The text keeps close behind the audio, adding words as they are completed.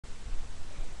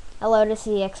Hello, this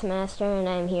is the X Master, and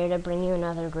I'm here to bring you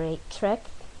another great trick.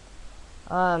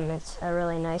 It's a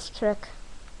really nice trick.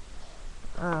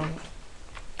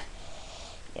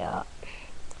 Yeah.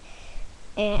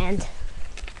 And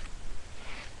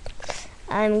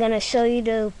I'm gonna show you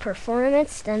the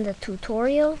performance and the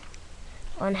tutorial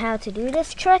on how to do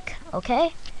this trick,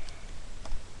 okay?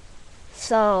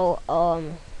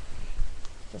 So,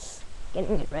 just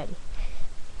getting it ready.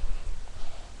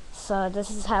 So this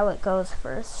is how it goes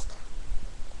first.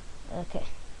 Okay.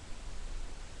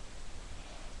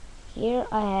 Here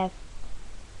I have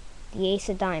the ace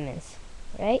of diamonds,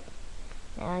 right?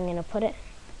 Now I'm gonna put it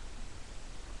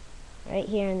right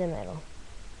here in the middle.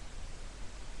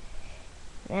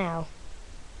 Now,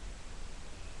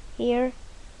 here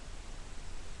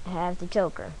I have the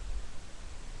joker.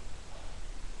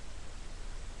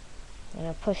 I'm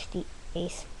gonna push the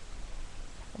ace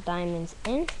of diamonds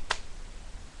in.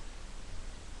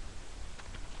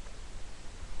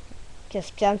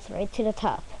 Just jumps right to the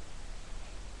top.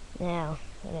 Now,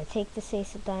 I'm gonna take this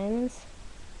ace of diamonds.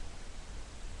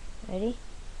 Ready?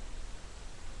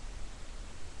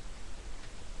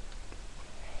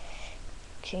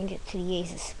 Change it to the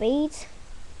ace of spades.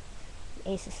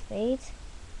 Ace of spades.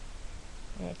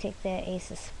 I'm gonna take that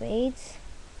ace of spades,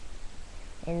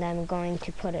 and I'm going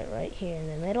to put it right here in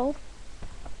the middle.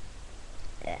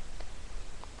 There.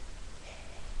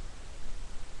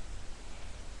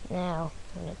 Now,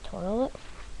 I'm gonna twirl it.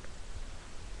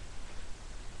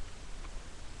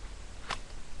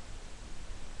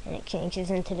 And it changes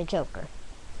into the joker.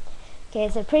 Okay,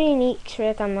 it's a pretty neat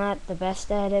trick. I'm not the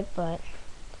best at it, but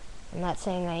I'm not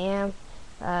saying I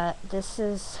am. This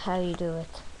is how you do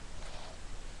it.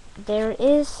 There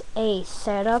is a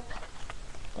setup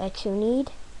that you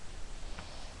need.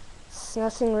 It's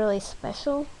nothing really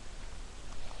special.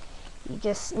 You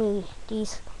just need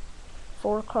these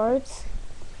 4 cards.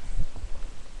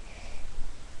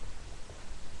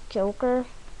 Joker,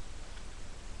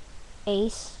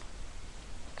 ace,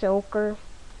 joker,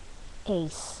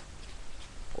 ace,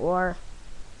 or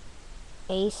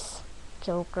ace,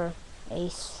 joker,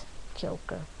 ace,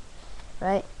 joker,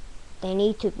 right? They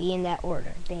need to be in that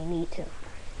order. They need to.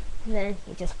 Then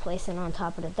you just place it on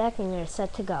top of the deck and you're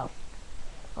set to go.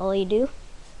 All you do,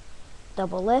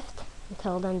 double lift and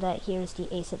tell them that here's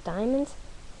the ace of diamonds,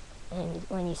 and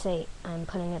when you say I'm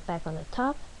putting it back on the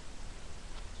top,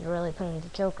 you're really putting the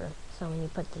joker. So when you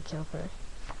put the joker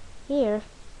here,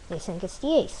 they think it's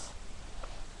the ace.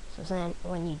 So then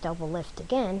when you double lift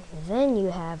again, then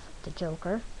you have the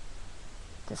joker,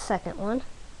 the second one,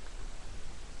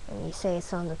 and you say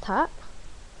it's on the top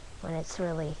when it's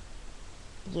really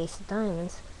the ace of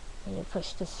diamonds, and you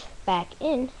push this back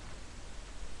in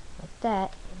like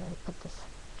that, and then put this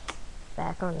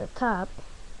back on the top,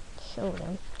 show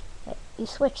them that you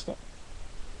switched it.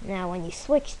 Now when you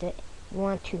switched it, you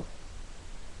want to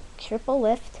triple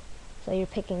lift, so you're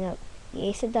picking up the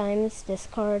ace of diamonds, this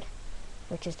card,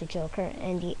 which is the joker,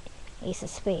 and the ace of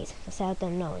spades, without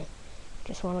them knowing.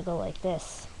 Just want to go like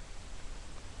this,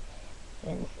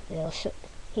 and they'll show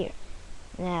here.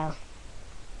 Now,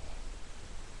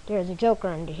 there's a joker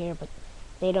under here, but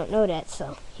they don't know that,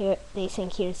 so here they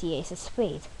think here's the ace of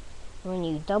spades. When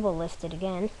you double lift it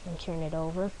again and turn it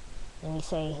over, and you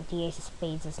say the ace of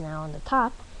spades is now on the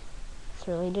top, it's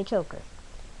really the joker.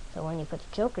 So when you put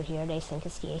the joker here, they think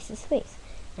it's the ace of spades.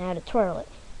 Now to twirl it,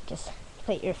 just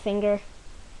put your finger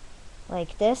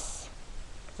like this,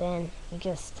 then you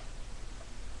just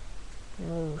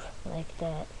move like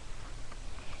that.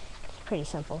 It's pretty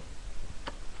simple.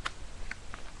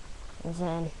 And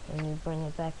then when you bring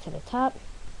it back to the top,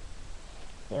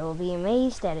 they will be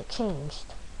amazed that it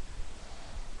changed.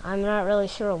 I'm not really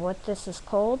sure what this is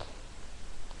called,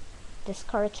 this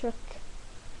card trick,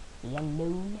 the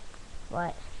unknown,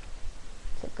 but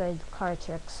it's a good card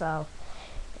trick. So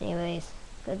anyways,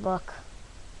 good luck.